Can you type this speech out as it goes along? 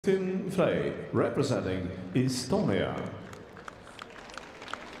FREY representing Estonia.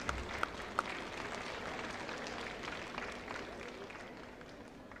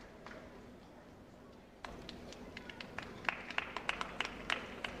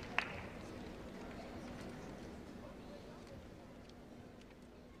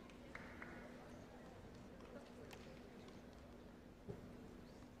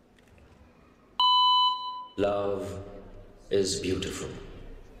 Love is beautiful,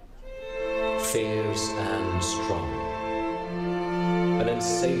 fierce and strong, an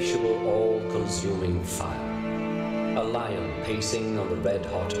insatiable, all-consuming fire, a lion pacing on the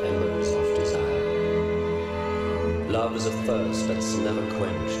red-hot embers of desire. Love is a thirst that's never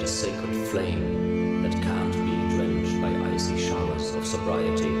quenched, a sacred flame that can't be drenched by icy showers of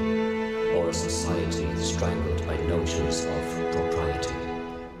sobriety, or a society strangled by notions of propriety.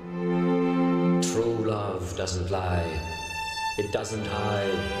 True love doesn't lie, it doesn't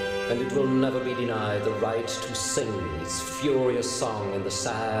hide, and it will never be denied the right to sing its furious song in the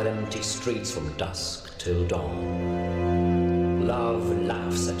sad, empty streets from dusk till dawn. Love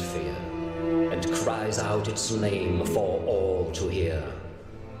laughs at fear and cries out its name for all to hear.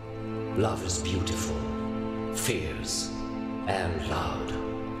 Love is beautiful, fierce, and loud,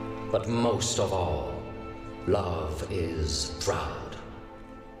 but most of all, love is proud.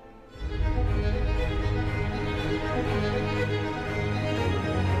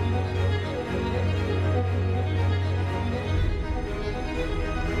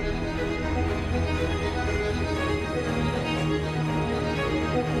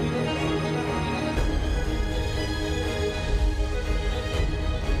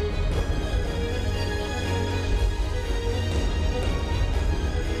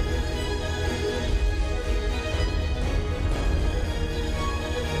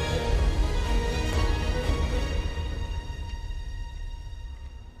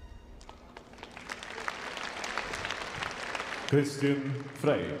 Kristin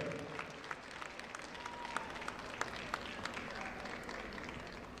FREY.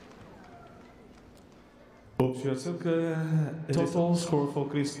 Общая оценка. Total score for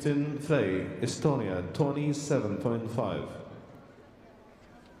Kristin FREY, Estonia 27.5.